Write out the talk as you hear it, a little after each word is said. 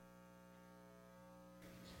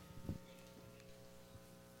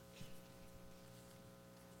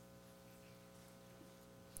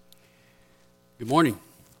Good morning.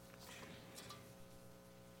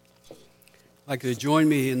 I'd like you to join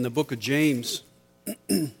me in the book of James.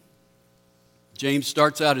 James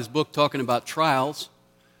starts out his book talking about trials.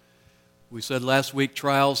 We said last week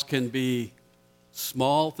trials can be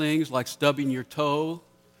small things like stubbing your toe.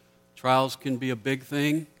 Trials can be a big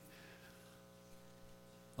thing,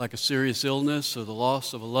 like a serious illness or the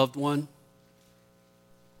loss of a loved one.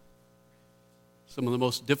 Some of the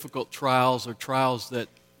most difficult trials are trials that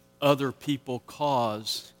other people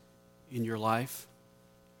cause in your life,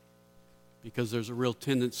 because there's a real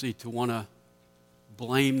tendency to want to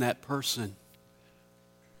blame that person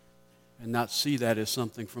and not see that as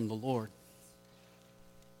something from the Lord.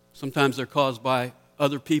 Sometimes they're caused by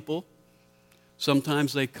other people.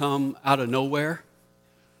 Sometimes they come out of nowhere.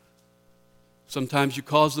 Sometimes you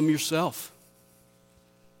cause them yourself.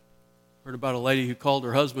 Heard about a lady who called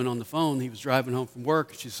her husband on the phone. He was driving home from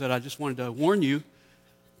work, and she said, "I just wanted to warn you."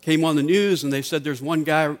 Came on the news, and they said there's one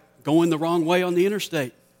guy going the wrong way on the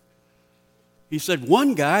interstate. He said,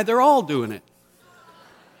 "One guy? They're all doing it."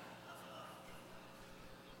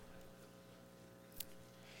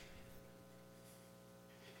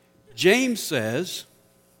 James says,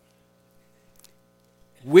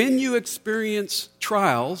 when you experience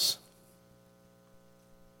trials,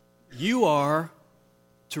 you are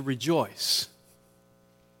to rejoice,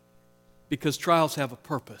 because trials have a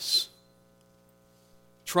purpose.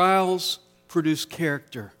 Trials produce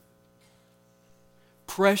character.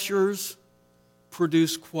 Pressures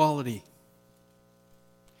produce quality.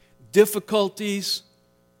 Difficulties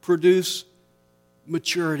produce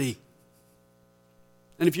maturity.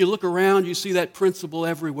 And if you look around, you see that principle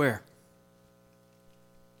everywhere.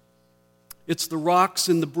 It's the rocks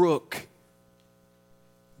in the brook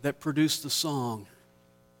that produce the song.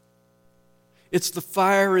 It's the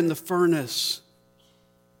fire in the furnace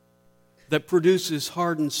that produces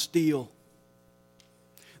hardened steel.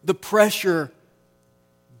 The pressure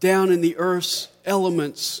down in the earth's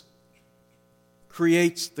elements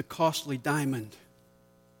creates the costly diamond.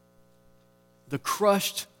 The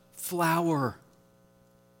crushed flower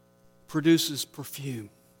produces perfume.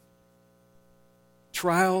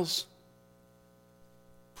 Trials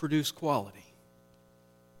produce quality.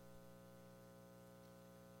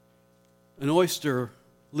 An oyster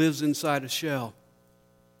lives inside a shell,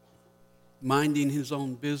 minding his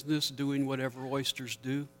own business, doing whatever oysters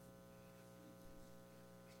do.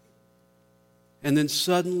 And then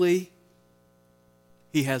suddenly,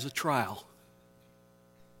 he has a trial.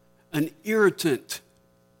 An irritant,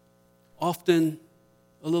 often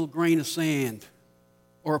a little grain of sand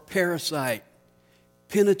or a parasite,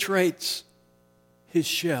 penetrates his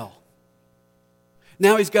shell.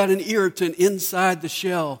 Now he's got an irritant inside the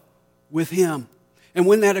shell with him. And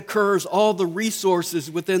when that occurs, all the resources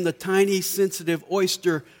within the tiny, sensitive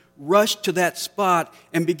oyster rush to that spot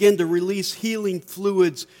and begin to release healing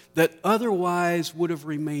fluids that otherwise would have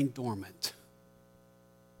remained dormant.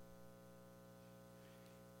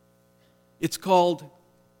 It's called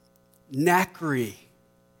nacre.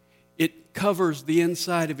 It covers the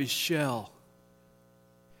inside of his shell.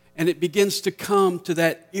 And it begins to come to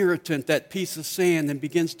that irritant, that piece of sand, and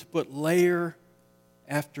begins to put layer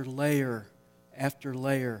after layer after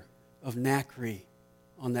layer of nacre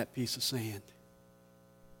on that piece of sand.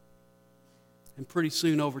 And pretty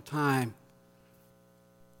soon, over time,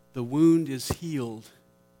 the wound is healed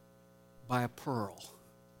by a pearl.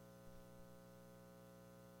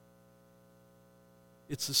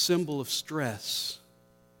 It's a symbol of stress,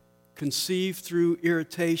 conceived through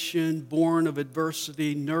irritation, born of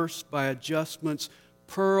adversity, nursed by adjustments.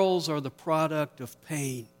 Pearls are the product of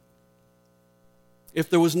pain. If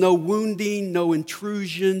there was no wounding, no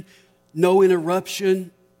intrusion, no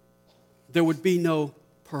interruption, there would be no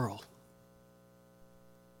pearl.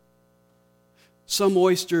 Some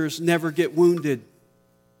oysters never get wounded.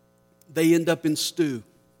 They end up in stew.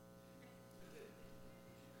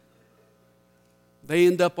 They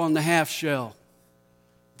end up on the half shell.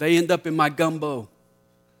 They end up in my gumbo.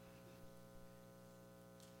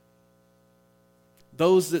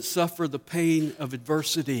 Those that suffer the pain of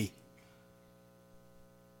adversity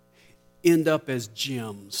end up as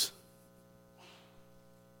gems.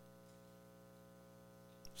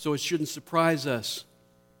 So it shouldn't surprise us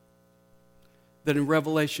that in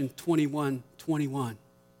Revelation 21:21,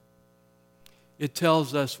 it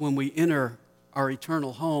tells us when we enter our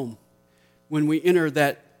eternal home, when we enter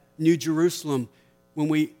that New Jerusalem, when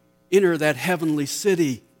we enter that heavenly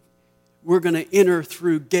city, we're going to enter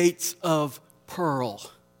through gates of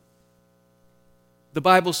pearl. The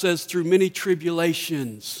Bible says through many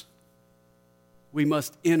tribulations, we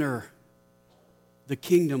must enter the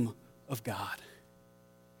kingdom of God.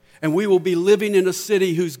 And we will be living in a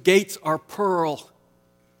city whose gates are pearl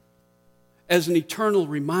as an eternal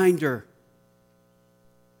reminder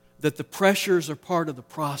that the pressures are part of the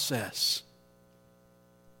process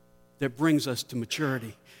that brings us to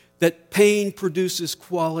maturity, that pain produces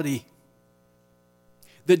quality,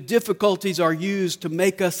 that difficulties are used to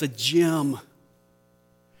make us a gem,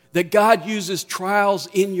 that God uses trials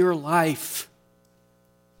in your life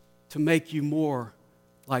to make you more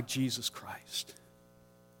like Jesus Christ.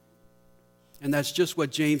 And that's just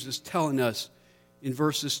what James is telling us in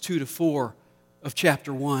verses 2 to 4 of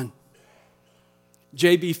chapter 1.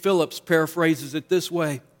 J.B. Phillips paraphrases it this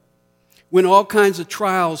way: when all kinds of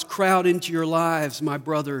trials crowd into your lives, my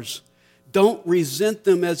brothers, don't resent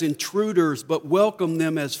them as intruders, but welcome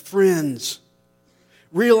them as friends.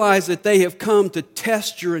 Realize that they have come to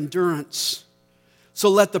test your endurance. So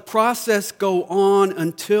let the process go on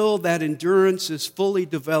until that endurance is fully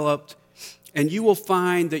developed, and you will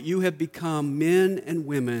find that you have become men and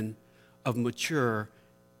women of mature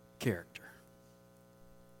character.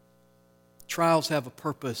 Trials have a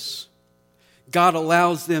purpose. God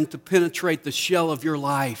allows them to penetrate the shell of your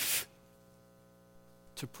life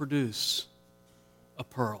to produce a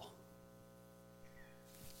pearl.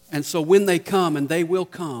 And so when they come, and they will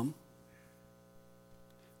come,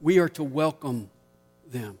 we are to welcome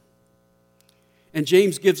them. And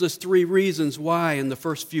James gives us 3 reasons why in the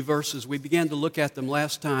first few verses. We began to look at them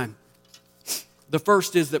last time. The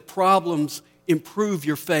first is that problems improve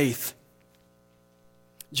your faith.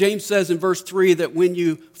 James says in verse 3 that when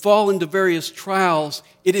you fall into various trials,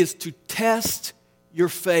 it is to test your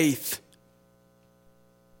faith.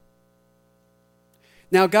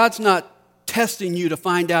 Now, God's not testing you to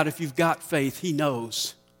find out if you've got faith. He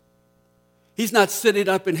knows. He's not sitting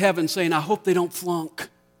up in heaven saying, I hope they don't flunk.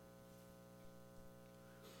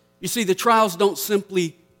 You see, the trials don't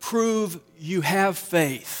simply prove you have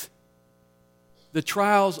faith. The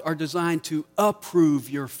trials are designed to approve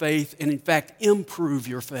your faith and, in fact, improve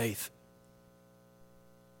your faith.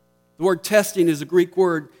 The word testing is a Greek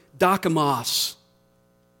word, dokimos,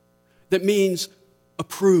 that means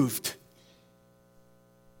approved.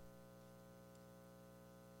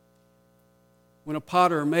 When a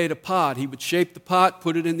potter made a pot, he would shape the pot,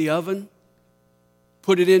 put it in the oven,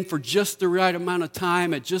 put it in for just the right amount of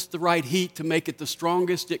time at just the right heat to make it the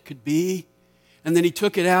strongest it could be. And then he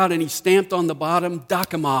took it out and he stamped on the bottom,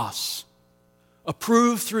 dokimos,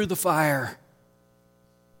 approved through the fire.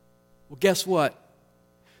 Well, guess what?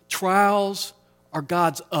 Trials are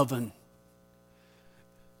God's oven.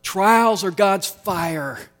 Trials are God's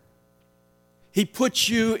fire. He puts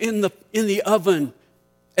you in the oven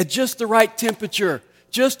at just the right temperature,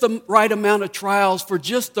 just the right amount of trials for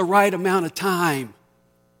just the right amount of time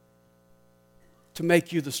to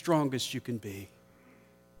make you the strongest you can be,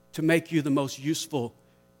 to make you the most useful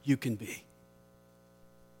you can be.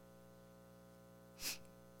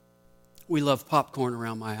 We love popcorn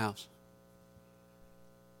around my house.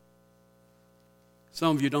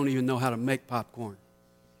 Some of you don't even know how to make popcorn.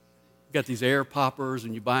 You got these air poppers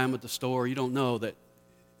and you buy them at the store. You don't know that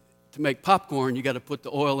to make popcorn, you got to put the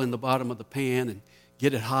oil in the bottom of the pan and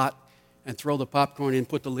get it hot and throw the popcorn in,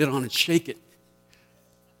 put the lid on and shake it.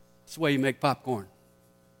 That's the way you make popcorn.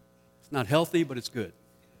 It's not healthy, but it's good.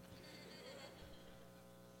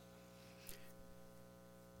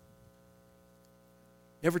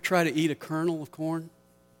 You ever try to eat a kernel of corn?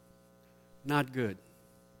 Not good.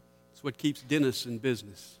 It's what keeps Dennis in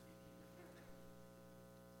business.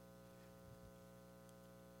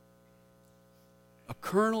 A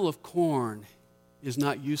kernel of corn is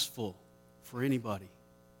not useful for anybody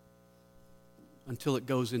until it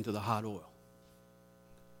goes into the hot oil.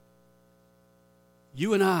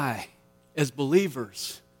 You and I, as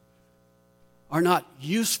believers, are not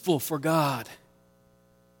useful for God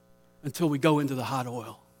until we go into the hot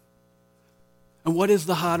oil. And what is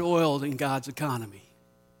the hot oil in God's economy?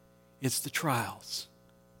 It's the trials.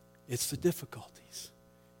 It's the difficulties.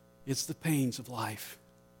 It's the pains of life.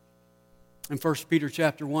 In 1 Peter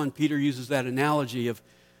chapter 1, Peter uses that analogy of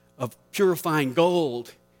purifying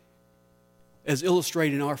gold as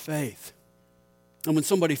illustrating our faith. And when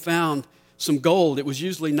somebody found some gold, it was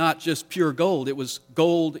usually not just pure gold. It was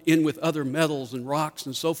gold in with other metals and rocks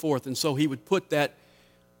and so forth. And so he would put that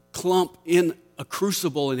clump in a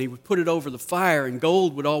crucible and he would put it over the fire, and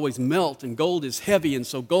gold would always melt, and gold is heavy, and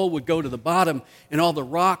so gold would go to the bottom and all the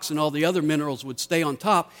rocks and all the other minerals would stay on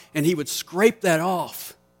top, and he would scrape that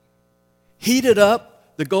off. Heat it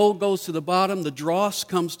up, the gold goes to the bottom, the dross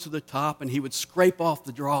comes to the top, and he would scrape off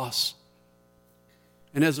the dross.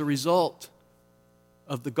 And as a result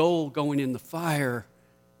of the gold going in the fire,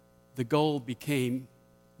 the gold became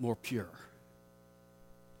more pure.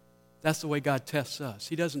 That's the way God tests us.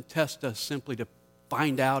 He doesn't test us simply to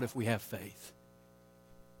find out if we have faith.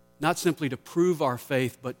 Not simply to prove our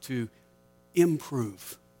faith, but to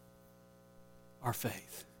improve our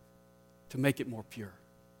faith, to make it more pure.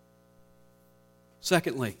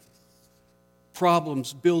 Secondly,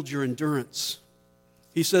 problems build your endurance.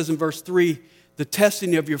 He says in verse 3, the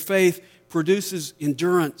testing of your faith produces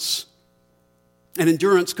endurance. And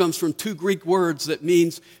endurance comes from two Greek words that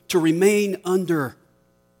means to remain under.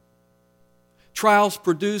 Trials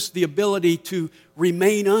produce the ability to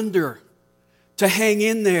remain under, to hang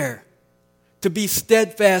in there, to be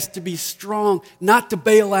steadfast, to be strong, not to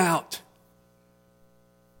bail out.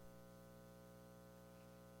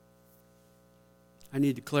 I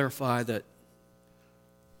need to clarify that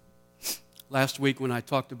last week when I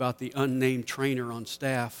talked about the unnamed trainer on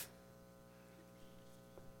staff,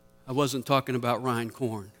 I wasn't talking about Ryan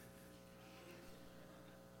Korn.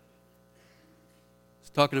 I was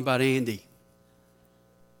talking about Andy.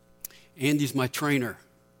 Andy's my trainer.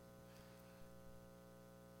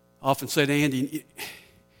 I often say to Andy,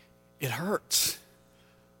 it hurts.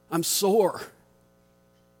 I'm sore.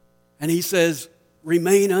 And he says,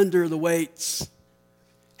 remain under the weights.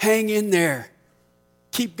 Hang in there.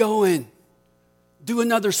 Keep going. Do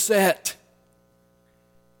another set.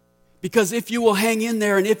 Because if you will hang in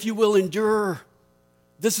there and if you will endure,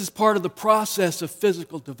 this is part of the process of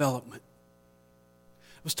physical development.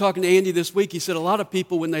 I was talking to Andy this week. He said a lot of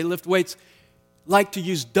people, when they lift weights, like to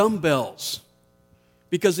use dumbbells.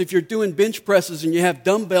 Because if you're doing bench presses and you have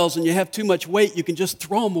dumbbells and you have too much weight, you can just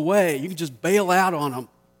throw them away. You can just bail out on them.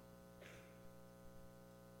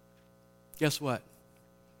 Guess what?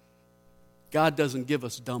 God doesn't give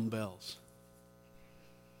us dumbbells.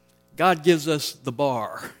 God gives us the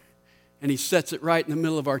bar, and He sets it right in the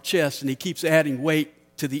middle of our chest, and He keeps adding weight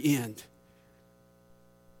to the end.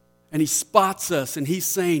 And He spots us, and He's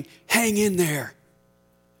saying, hang in there.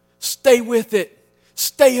 Stay with it.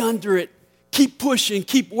 Stay under it. Keep pushing.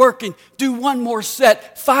 Keep working. Do one more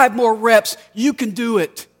set. 5 more reps. You can do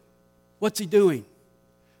it. What's He doing?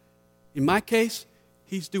 In my case,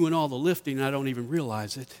 He's doing all the lifting, and I don't even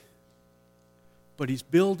realize it. But He's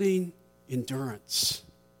building endurance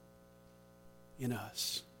in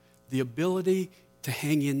us. The ability to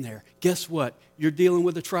hang in there. Guess what? You're dealing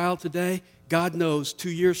with a trial today. God knows 2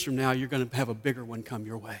 years from now you're going to have a bigger one come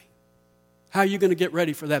your way. How are you going to get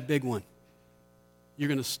ready for that big one? You're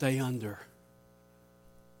going to stay under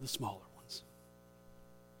the smaller ones.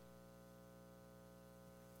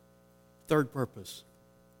 Third purpose.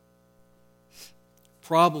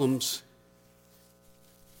 Problems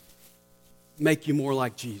make you more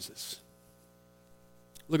like Jesus.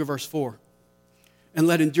 Look at verse 4. And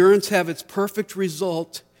let endurance have its perfect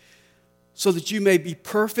result, so that you may be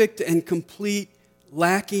perfect and complete,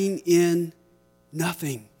 lacking in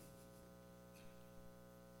nothing.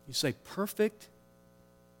 You say perfect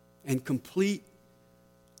and complete,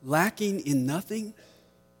 lacking in nothing?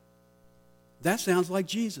 That sounds like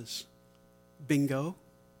Jesus. Bingo.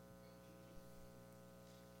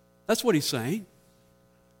 That's what He's saying.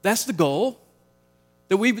 That's the goal.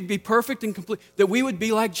 That we would be perfect and complete. That we would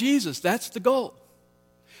be like Jesus. That's the goal.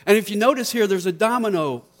 And if you notice here, there's a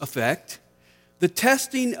domino effect. The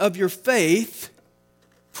testing of your faith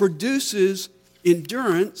produces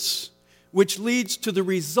endurance, which leads to the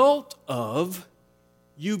result of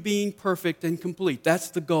you being perfect and complete. That's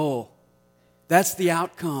the goal. That's the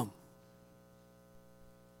outcome.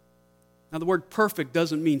 Now, the word perfect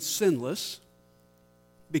doesn't mean sinless,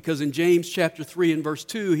 because in James chapter 3 and verse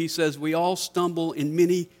 2, he says, we all stumble in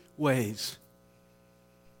many ways.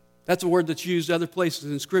 That's a word that's used other places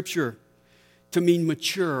in Scripture to mean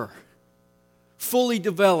mature, fully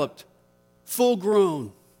developed, full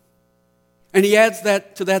grown. And he adds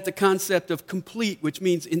that to that the concept of complete, which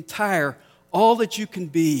means entire, all that you can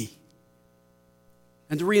be.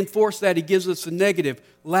 And to reinforce that, he gives us a negative,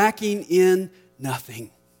 lacking in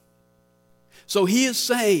nothing. So he is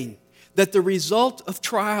saying that the result of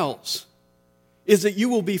trials is that you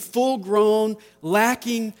will be full grown,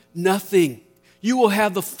 lacking nothing. You will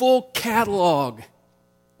have the full catalog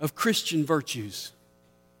of Christian virtues.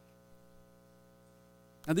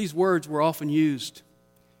 Now, these words were often used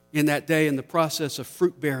in that day in the process of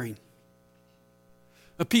fruit bearing.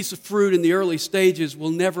 A piece of fruit in the early stages will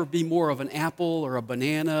never be more of an apple or a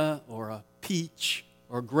banana or a peach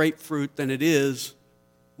or a grapefruit than it is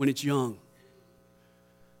when it's young.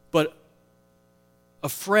 But a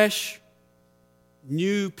fresh,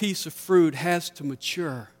 new piece of fruit has to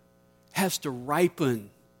mature, has to ripen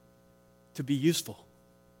to be useful.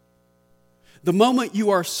 The moment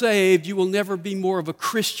you are saved, you will never be more of a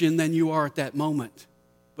Christian than you are at that moment.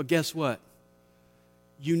 But guess what?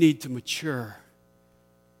 you need to mature.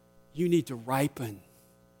 You need to ripen.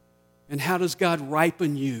 And how does God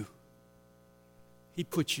ripen you? He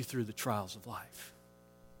puts you through the trials of life.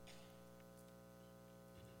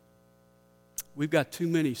 We've got too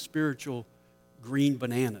many spiritual green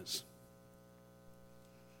bananas.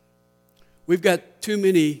 We've got too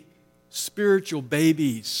many spiritual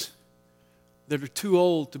babies that are too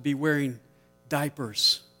old to be wearing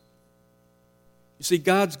diapers. You see,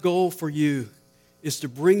 God's goal for you is to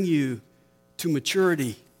bring you to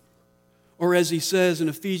maturity. Or as he says in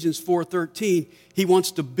Ephesians 4:13, he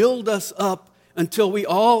wants to build us up until we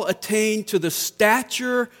all attain to the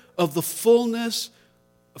stature of the fullness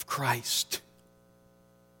of Christ.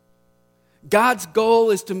 God's goal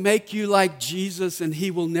is to make you like Jesus, and he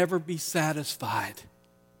will never be satisfied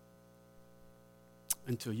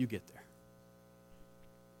until you get there.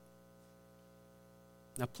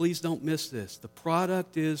 Now, please don't miss this. The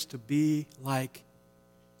product is to be like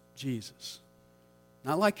Jesus.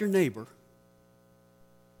 Not like your neighbor,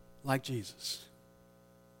 like Jesus.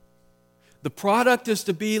 The product is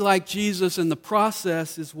to be like Jesus, and the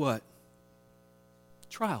process is what?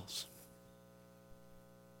 Trials.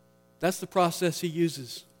 That's the process he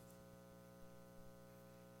uses.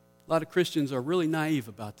 A lot of Christians are really naive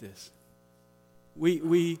about this.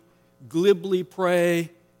 We glibly pray,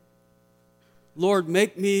 Lord,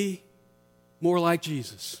 make me more like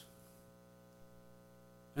Jesus.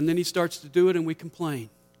 And then he starts to do it and we complain.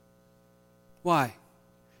 Why?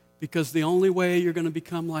 Because the only way you're going to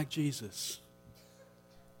become like Jesus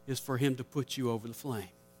is for him to put you over the flame.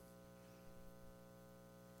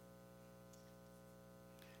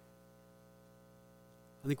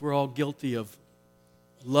 I think we're all guilty of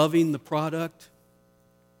loving the product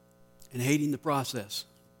and hating the process.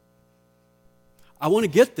 I want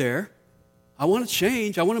to get there. I want to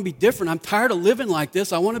change. I want to be different. I'm tired of living like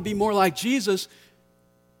this. I want to be more like Jesus.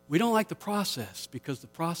 We don't like the process because the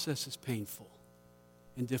process is painful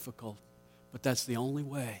and difficult. But that's the only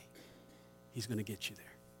way he's going to get you there.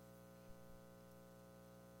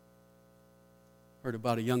 Heard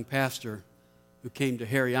about a young pastor who came to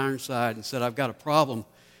Harry Ironside and said, I've got a problem.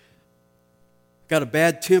 I've got a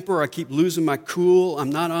bad temper. I keep losing my cool. I'm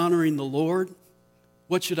not honoring the Lord.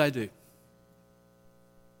 What should I do?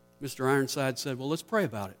 Mr. Ironside said, well, let's pray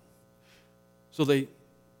about it. So they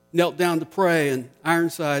knelt down to pray, and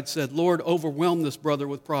Ironside said, Lord, overwhelm this brother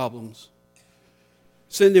with problems.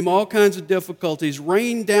 Send him all kinds of difficulties.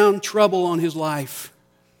 Rain down trouble on his life.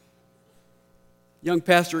 Young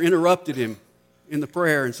pastor interrupted him in the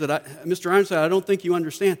prayer and said, Mr. Ironside, I don't think you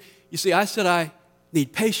understand. You see, I said I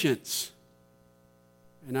need patience.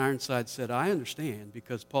 And Ironside said, I understand,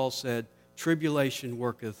 because Paul said, tribulation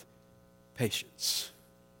worketh patience.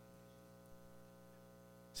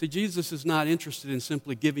 See, Jesus is not interested in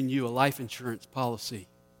simply giving you a life insurance policy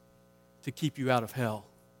to keep you out of hell.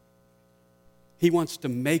 He wants to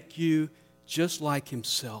make you just like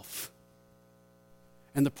himself.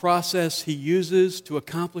 And the process he uses to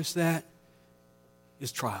accomplish that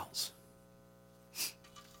is trials.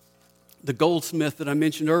 The goldsmith that I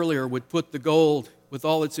mentioned earlier would put the gold with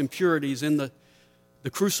all its impurities in the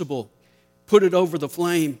crucible, put it over the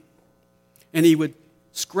flame, and he would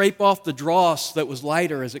scrape off the dross that was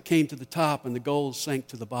lighter as it came to the top, and the gold sank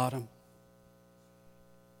to the bottom.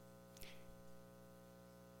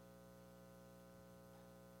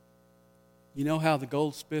 You know how the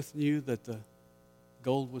goldsmith knew that the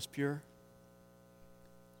gold was pure?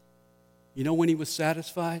 You know when he was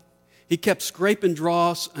satisfied? He kept scraping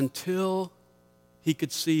dross until he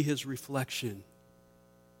could see his reflection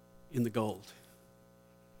in the gold.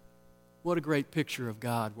 What a great picture of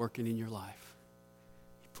God working in your life.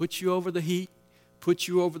 He puts you over the heat, puts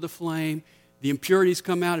you over the flame. The impurities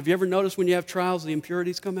come out. Have you ever noticed when you have trials, the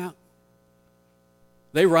impurities come out?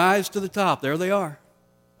 They rise to the top. There they are,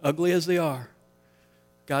 ugly as they are.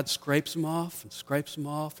 God scrapes them off and scrapes them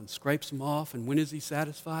off and scrapes them off. And when is he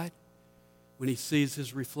satisfied? When he sees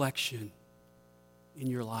his reflection in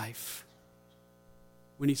your life.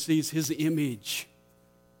 When he sees his image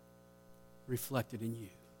reflected in you.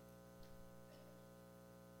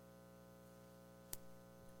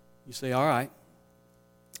 You say, all right,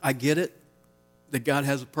 I get it that God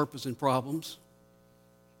has a purpose in problems.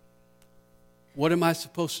 What am I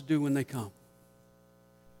supposed to do when they come?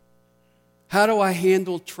 How do I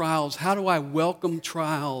handle trials? How do I welcome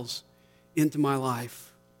trials into my life?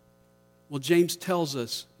 Well, James tells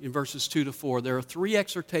us in verses 2-4, there are 3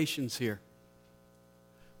 exhortations here.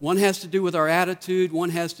 One has to do with our attitude, one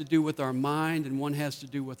has to do with our mind, and one has to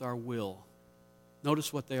do with our will.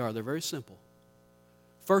 Notice what they are. They're very simple.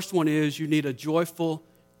 First one is you need a joyful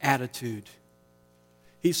attitude.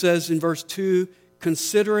 He says in verse 2,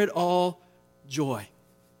 consider it all joy.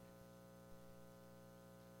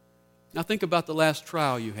 Now think about the last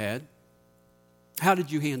trial you had. How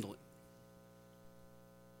did you handle it?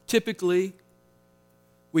 Typically,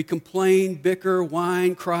 we complain, bicker,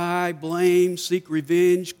 whine, cry, blame, seek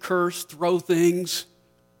revenge, curse, throw things.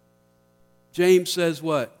 James says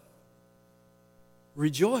what?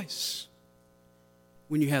 Rejoice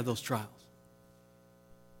when you have those trials.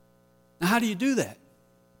 Now, how do you do that?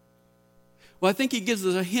 Well, I think he gives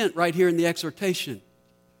us a hint right here in the exhortation.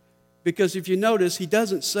 Because if you notice, he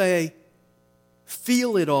doesn't say,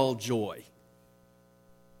 feel it all joy.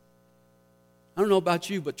 I don't know about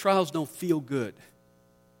you, but trials don't feel good.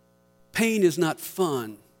 Pain is not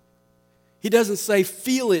fun. He doesn't say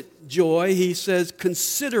feel it joy. He says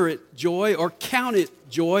consider it joy or count it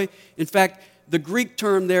joy. In fact, the Greek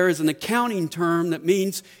term there is an accounting term that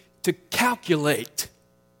means to calculate.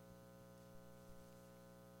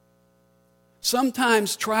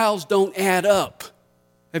 Sometimes trials don't add up.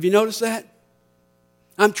 Have you noticed that?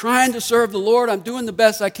 I'm trying to serve the Lord. I'm doing the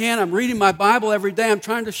best I can. I'm reading my Bible every day. I'm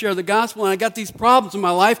trying to share the gospel, and I got these problems in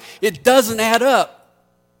my life. It doesn't add up.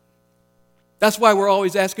 That's why we're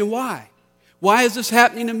always asking why. Why is this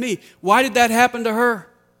happening to me? Why did that happen to her?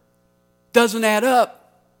 Doesn't add up.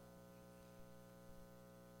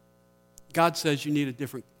 God says you need a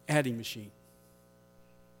different adding machine.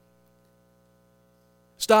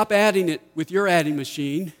 Stop adding it with your adding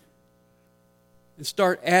machine and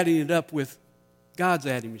start adding it up with God's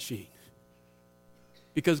adding machine.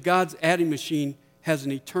 Because God's adding machine has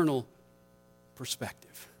an eternal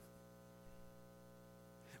perspective.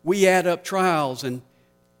 We add up trials and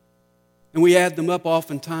we add them up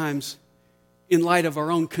oftentimes in light of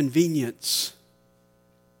our own convenience,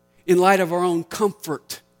 in light of our own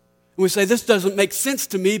comfort. And we say, this doesn't make sense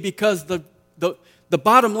to me because the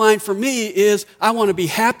bottom line for me is I want to be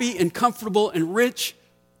happy and comfortable and rich.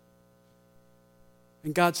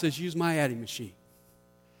 And God says, use my adding machine.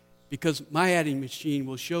 Because my adding machine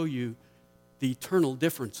will show you the eternal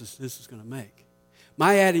differences this is going to make.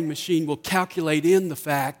 My adding machine will calculate in the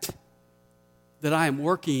fact that I am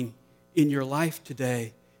working in your life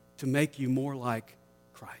today to make you more like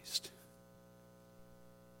Christ.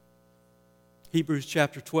 Hebrews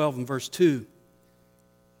chapter 12 and verse 2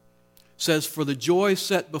 says, for the joy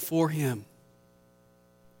set before him,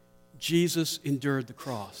 Jesus endured the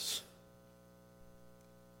cross.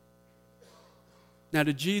 Now,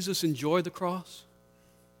 did Jesus enjoy the cross?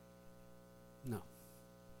 No.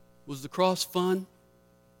 Was the cross fun?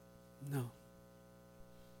 No.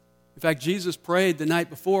 In fact, Jesus prayed the night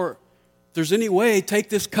before, if there's any way, take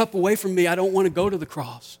this cup away from me. I don't want to go to the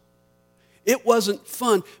cross. It wasn't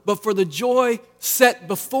fun, but for the joy set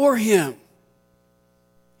before him,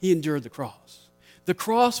 he endured the cross. The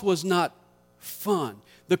cross was not fun.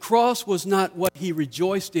 The cross was not what he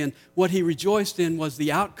rejoiced in. What he rejoiced in was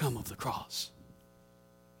the outcome of the cross.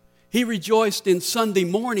 He rejoiced in Sunday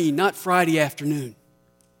morning, not Friday afternoon.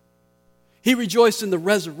 He rejoiced in the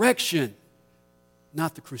resurrection,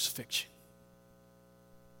 not the crucifixion.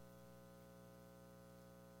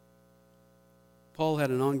 Paul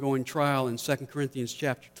had an ongoing trial in 2 Corinthians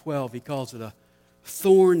chapter 12. He calls it a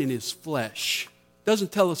thorn in his flesh.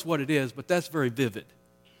 Doesn't tell us what it is, but that's very vivid.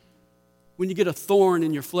 When you get a thorn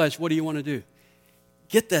in your flesh, what do you want to do?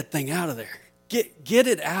 Get that thing out of there. Get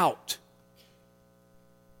it out.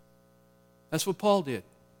 That's what Paul did.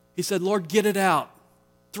 He said, Lord, get it out.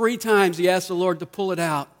 3 times he asked the Lord to pull it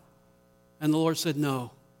out. And the Lord said,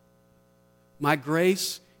 no. My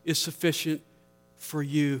grace is sufficient for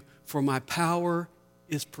you, for my power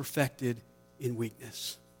is perfected in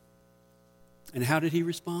weakness. And how did he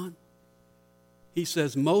respond? He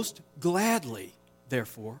says, most gladly,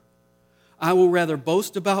 therefore, I will rather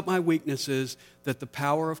boast about my weaknesses that the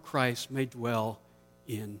power of Christ may dwell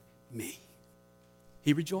in me.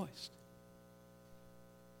 He rejoiced.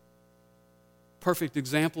 Perfect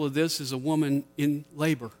example of this is a woman in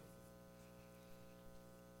labor.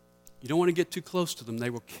 You don't want to get too close to them. They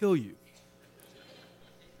will kill you.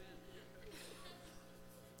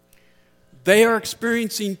 They are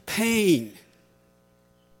experiencing pain.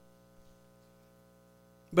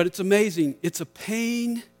 But it's amazing. It's a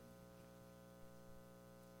pain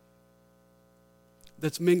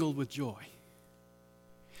that's mingled with joy.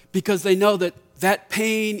 Because they know that that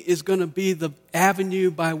pain is going to be the avenue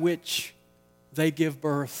by which they give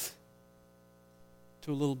birth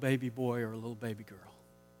to a little baby boy or a little baby girl.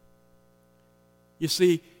 You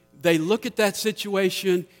see, they look at that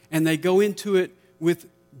situation and they go into it with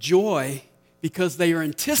joy because they are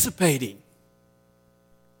anticipating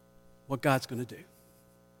what God's going to do.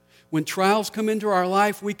 When trials come into our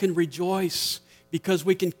life, we can rejoice because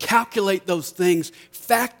we can calculate those things,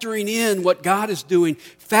 factoring in what God is doing,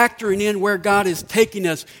 factoring in where God is taking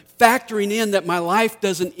us, factoring in that my life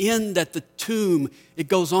doesn't end at the tomb. It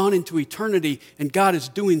goes on into eternity, and God is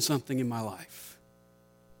doing something in my life.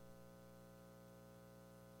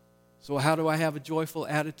 So how do I have a joyful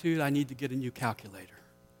attitude? I need to get a new calculator.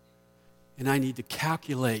 And I need to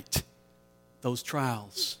calculate those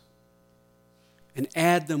trials and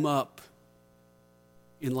add them up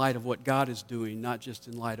in light of what God is doing, not just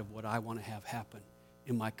in light of what I want to have happen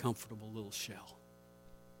in my comfortable little shell.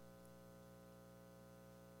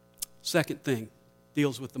 Second thing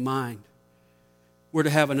deals with the mind. We're to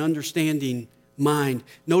have an understanding mind.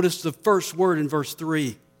 Notice the first word in verse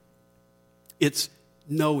 3. It's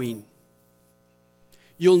knowing.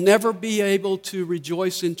 You'll never be able to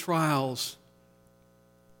rejoice in trials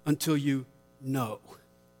until you know.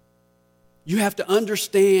 You have to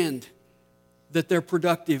understand that they're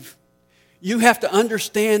productive. You have to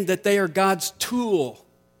understand that they are God's tool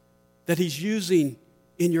that He's using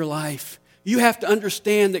in your life. You have to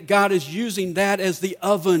understand that God is using that as the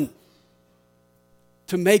oven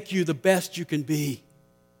to make you the best you can be.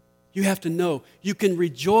 You have to know. You can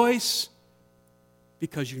rejoice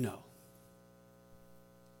because you know.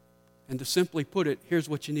 And to simply put it, here's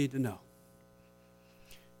what you need to know.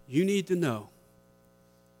 You need to know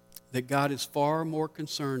that God is far more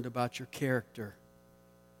concerned about your character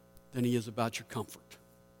than He is about your comfort.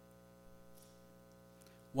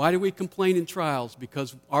 Why do we complain in trials?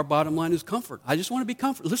 Because our bottom line is comfort. I just want to be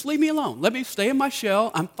comfortable. Just leave me alone. Let me stay in my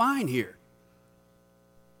shell. I'm fine here.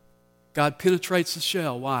 God penetrates the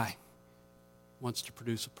shell. Why? He wants to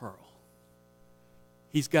produce a pearl.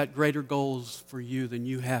 He's got greater goals for you than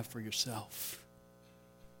you have for yourself.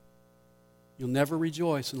 You'll never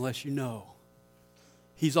rejoice unless you know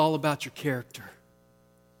He's all about your character,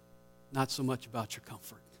 not so much about your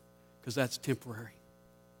comfort, because that's temporary.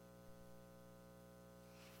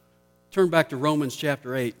 Turn back to Romans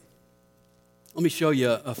chapter 8. Let me show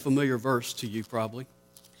you a familiar verse to you probably.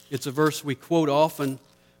 It's a verse we quote often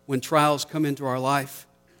when trials come into our life.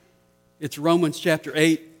 It's Romans chapter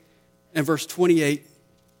 8 and verse 28.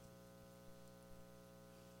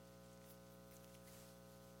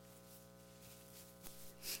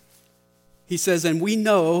 He says, and we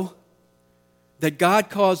know that God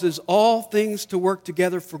causes all things to work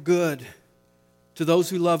together for good to those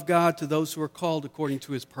who love God, to those who are called according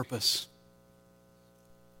to His purpose.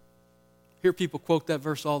 Hear people quote that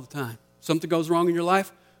verse all the time. Something goes wrong in your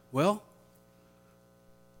life? Well,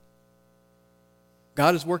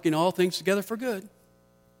 God is working all things together for good.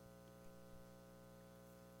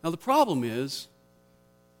 Now the problem is,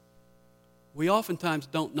 we oftentimes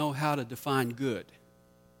don't know how to define good.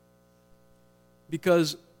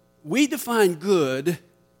 Because we define good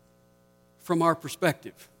from our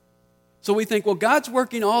perspective. So we think, well, God's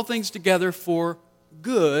working all things together for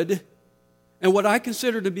good. And what I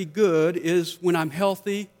consider to be good is when I'm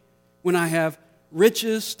healthy, when I have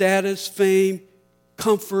riches, status, fame,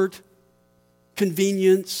 comfort,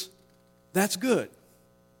 convenience. That's good.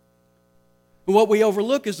 And what we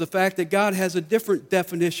overlook is the fact that God has a different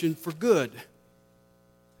definition for good.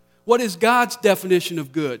 What is God's definition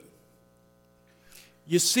of good?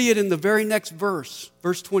 You see it in the very next verse,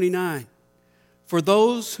 verse 29. For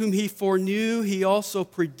those whom He foreknew, He also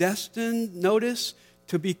predestined, notice,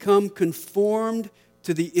 to become conformed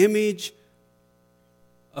to the image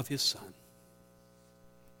of His Son.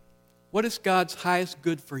 What is God's highest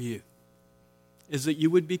good for you? Is that you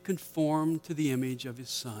would be conformed to the image of His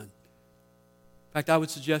Son. In fact, I would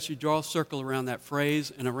suggest you draw a circle around that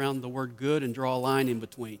phrase and around the word good and draw a line in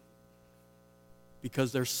between.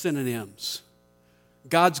 Because they're synonyms.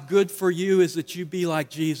 God's good for you is that you be like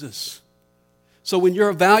Jesus. So when you're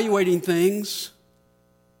evaluating things,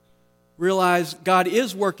 realize God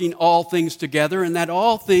is working all things together, and that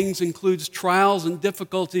all things includes trials and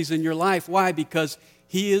difficulties in your life. Why? Because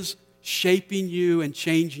He is shaping you and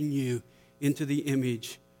changing you into the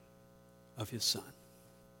image of His Son.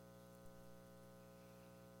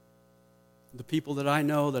 The people that I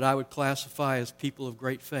know that I would classify as people of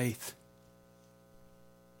great faith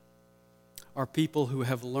are people who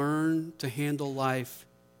have learned to handle life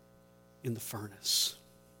in the furnace.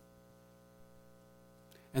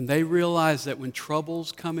 And they realize that when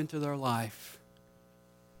troubles come into their life,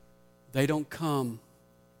 they don't come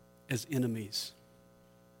as enemies.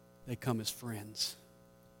 They come as friends.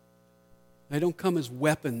 They don't come as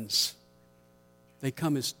weapons. They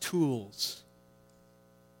come as tools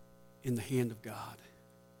in the hand of God.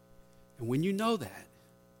 And when you know that,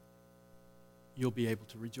 you'll be able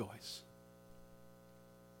to rejoice.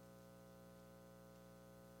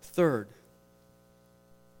 Third,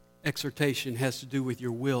 exhortation has to do with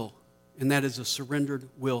your will, and that is a surrendered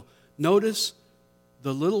will. Notice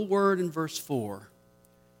the little word in verse 4,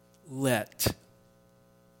 let.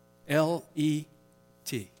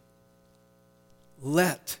 L-E-T.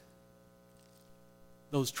 Let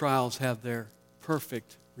those trials have their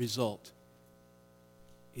perfect result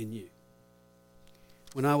in you.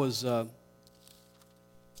 When I was a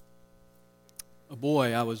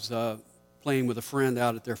boy, I was playing with a friend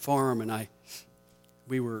out at their farm, and I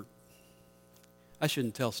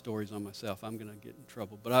shouldn't tell stories on myself. I'm going to get in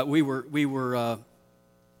trouble. But we were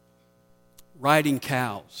riding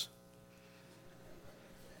cows.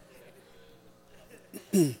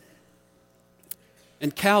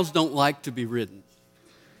 And cows don't like to be ridden.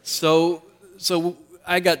 So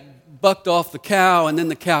I got bucked off the cow, and then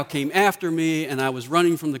the cow came after me, and I was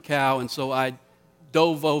running from the cow, and so I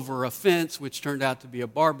dove over a fence, which turned out to be a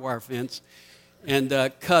barbed wire fence, and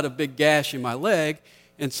cut a big gash in my leg.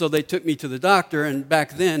 And so they took me to the doctor, and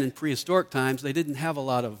back then, in prehistoric times, they didn't have a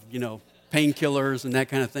lot of, painkillers and that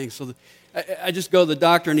kind of thing. So I just go to the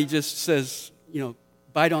doctor, and he just says,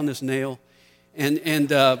 bite on this nail.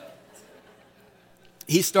 And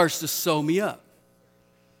he starts to sew me up.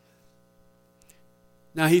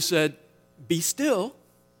 Now he said, be still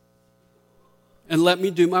and let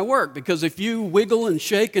me do my work, because if you wiggle and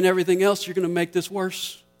shake and everything else, you're going to make this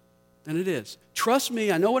worse than it is. Trust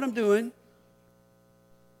me, I know what I'm doing.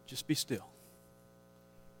 Just be still.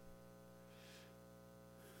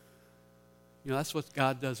 That's what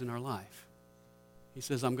God does in our life. He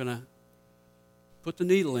says, I'm going to put the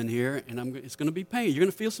needle in here, and it's going to be pain. You're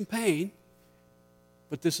going to feel some pain,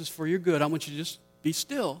 but this is for your good. I want you to just be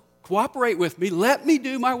still. Cooperate with me. Let me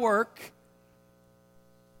do my work.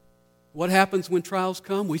 What happens when trials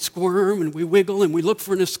come? We squirm and we wiggle and we look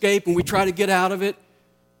for an escape and we try to get out of it.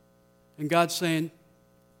 And God's saying,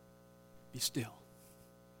 be still.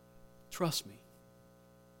 Trust me.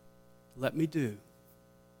 Let me do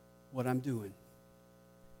what I'm doing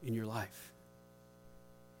in your life.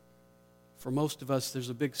 For most of us, there's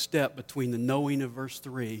a big step between the knowing of verse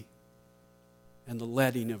 3 and the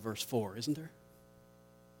letting of verse 4, isn't there?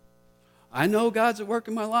 I know God's at work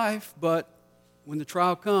in my life, but when the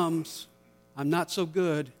trial comes, I'm not so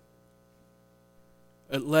good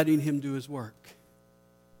at letting Him do His work.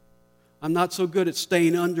 I'm not so good at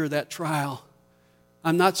staying under that trial.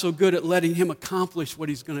 I'm not so good at letting Him accomplish what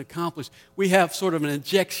He's going to accomplish. We have sort of an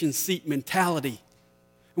ejection seat mentality.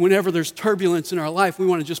 Whenever there's turbulence in our life, we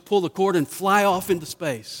want to just pull the cord and fly off into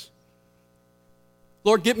space.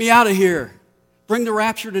 Lord, get me out of here. Bring the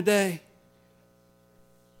rapture today.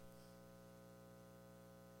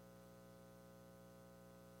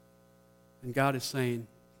 And God is saying,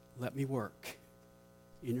 let me work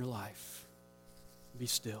in your life. Be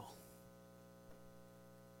still.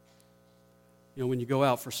 When you go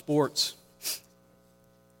out for sports,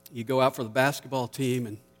 you go out for the basketball team,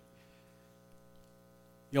 and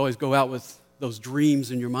you always go out with those dreams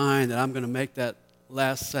in your mind that I'm going to make that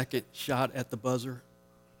last second shot at the buzzer.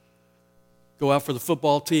 Go out for the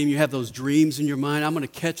football team, you have those dreams in your mind. I'm going to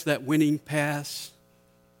catch that winning pass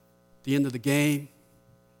at the end of the game.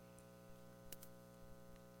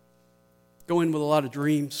 Go in with a lot of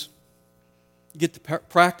dreams. You get to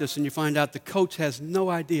practice and you find out the coach has no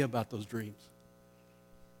idea about those dreams.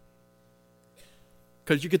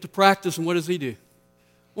 Because you get to practice, and what does he do? I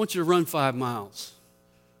want you to run 5 miles.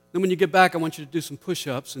 Then when you get back, I want you to do some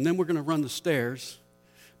push-ups, and then we're going to run the stairs.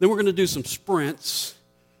 Then we're going to do some sprints.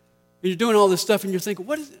 And you're doing all this stuff, and you're thinking,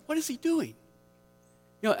 what is he doing?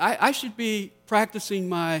 I should be practicing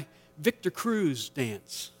my Victor Cruz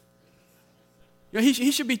dance.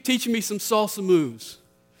 He should be teaching me some salsa moves.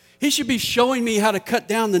 He should be showing me how to cut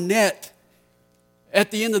down the net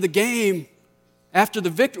at the end of the game after the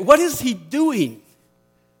victory. What is he doing?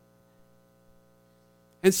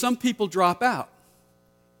 And some people drop out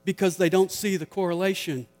because they don't see the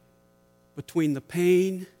correlation between the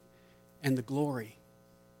pain and the glory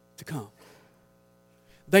to come.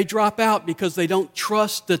 They drop out because they don't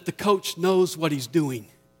trust that the coach knows what he's doing.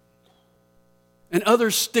 And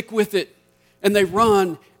others stick with it, and they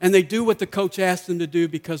run, and they do what the coach asked them to do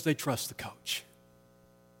because they trust the coach.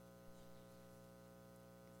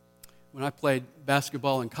 When I played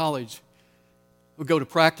basketball in college, I would go to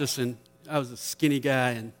practice, and I was a skinny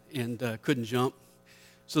guy and couldn't jump.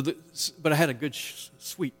 But I had a good,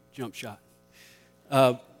 sweet jump shot.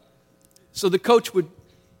 So the coach would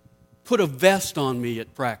put a vest on me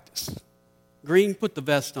at practice. Green, put the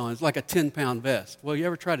vest on. It's like a 10-pound vest. Well, you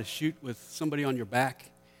ever try to shoot with somebody on your back?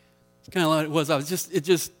 It's kind of like it was. It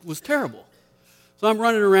just was terrible. So I'm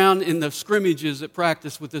running around in the scrimmages at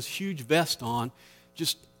practice with this huge vest on,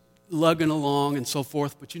 just lugging along and so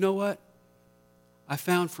forth. But you know what? I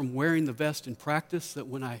found from wearing the vest in practice that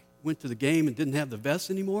when I went to the game and didn't have the vest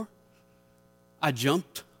anymore, I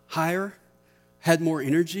jumped higher, had more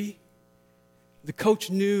energy. The coach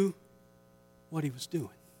knew what he was doing.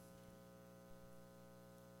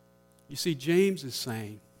 You see, James is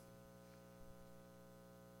saying,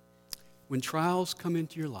 when trials come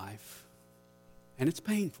into your life, and it's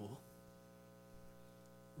painful,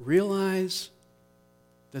 realize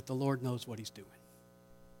that the Lord knows what he's doing.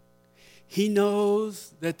 He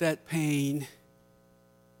knows that that pain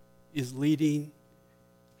is leading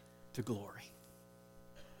to glory.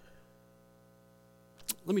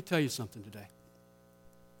 Let me tell you something today.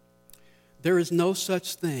 There is no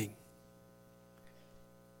such thing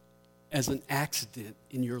as an accident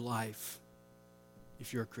in your life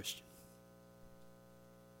if you're a Christian.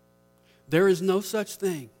 There is no such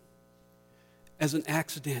thing as an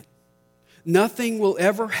accident. Nothing will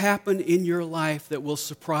ever happen in your life that will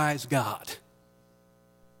surprise God.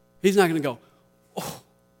 He's not going to go, oh,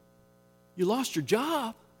 you lost your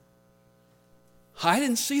job? I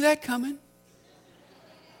didn't see that coming.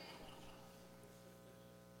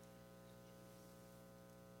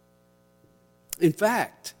 In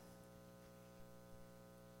fact,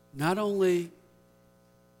 not only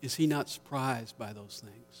is he not surprised by those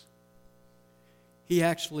things, he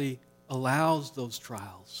actually allows those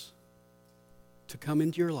trials to come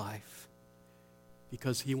into your life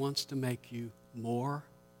because he wants to make you more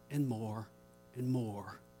and more and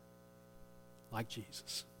more like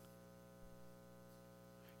Jesus.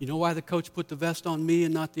 You know why the coach put the vest on me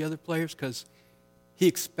and not the other players? Because he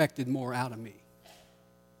expected more out of me.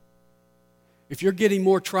 If you're getting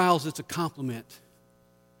more trials, it's a compliment.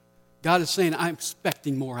 God is saying, I'm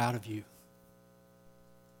expecting more out of you.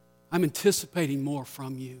 I'm anticipating more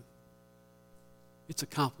from you. It's a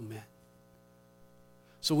compliment.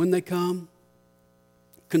 So when they come,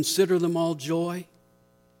 consider them all joy.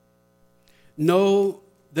 Know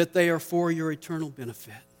that they are for your eternal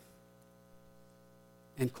benefit.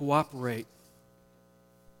 And cooperate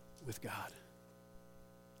with God.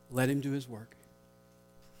 Let him do his work.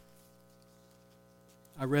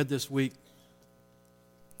 I read this week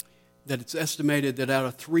that it's estimated that out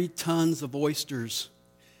of 3 tons of oysters,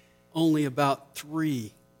 only about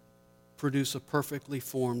 3 produce a perfectly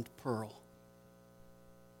formed pearl.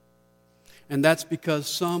 And that's because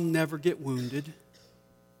some never get wounded,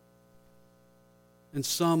 and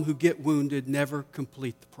some who get wounded never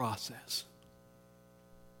complete the process.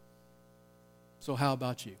 So how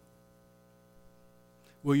about you?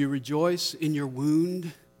 Will you rejoice in your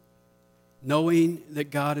wound, knowing that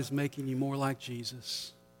God is making you more like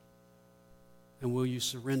Jesus? And will you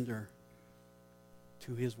surrender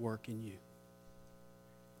to his work in you?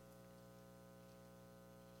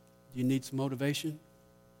 Do you need some motivation?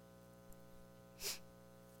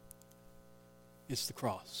 It's the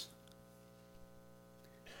cross.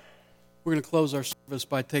 We're going to close our service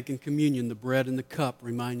by taking communion, the bread and the cup,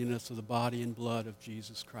 reminding us of the body and blood of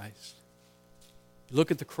Jesus Christ.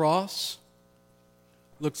 Look at the cross.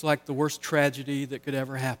 Looks like the worst tragedy that could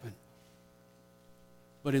ever happen.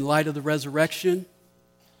 But in light of the resurrection,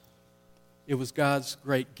 it was God's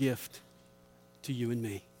great gift to you and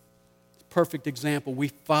me. Perfect example. We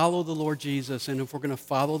follow the Lord Jesus, and if we're going to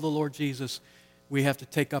follow the Lord Jesus, we have to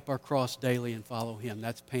take up our cross daily and follow him.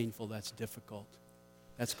 That's painful. That's difficult.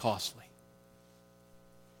 That's costly.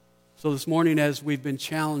 So this morning, as we've been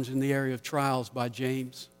challenged in the area of trials by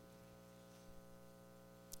James,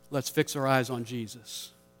 let's fix our eyes on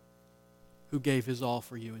Jesus, who gave his all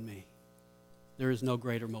for you and me. There is no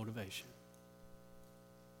greater motivation.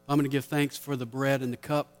 I'm going to give thanks for the bread and the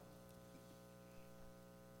cup,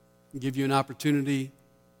 and give you an opportunity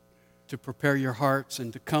to prepare your hearts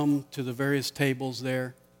and to come to the various tables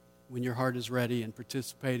there when your heart is ready and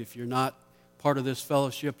participate. If you're not part of this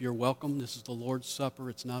fellowship, you're welcome. This is the Lord's Supper.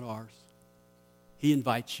 It's not ours. He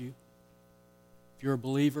invites you. If you're a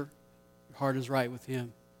believer, your heart is right with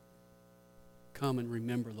him, come and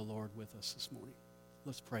remember the Lord with us this morning.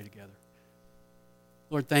 Let's pray together.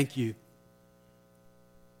 Lord, thank you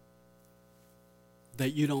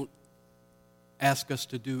that you don't ask us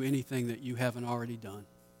to do anything that you haven't already done.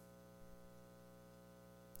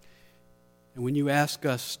 And when you ask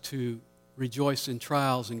us to rejoice in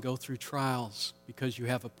trials and go through trials because you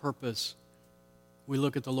have a purpose, we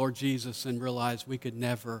look at the Lord Jesus and realize we could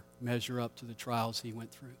never measure up to the trials he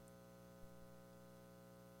went through.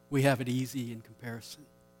 We have it easy in comparison.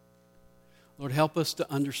 Lord, help us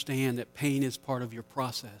to understand that pain is part of your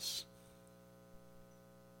process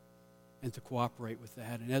and to cooperate with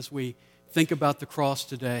that. And as we think about the cross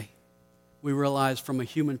today, we realize from a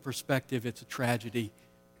human perspective it's a tragedy.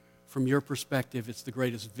 from your perspective, it's the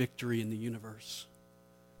greatest victory in the universe.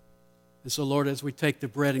 And so, Lord, as we take the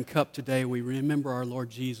bread and cup today, we remember our Lord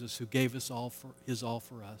Jesus who gave us his all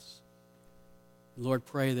for us. And Lord,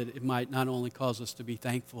 pray that it might not only cause us to be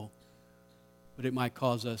thankful, but it might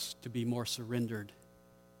cause us to be more surrendered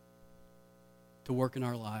to work in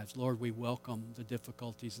our lives. Lord, we welcome the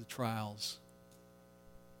difficulties, the trials,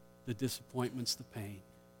 the disappointments, the pain,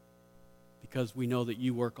 because we know that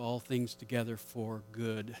you work all things together for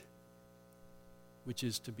good, which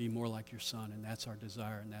is to be more like your Son, and that's our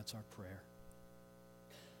desire and that's our prayer.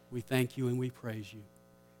 We thank you and we praise you.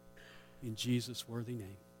 In Jesus' worthy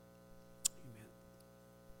name,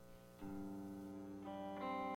 amen.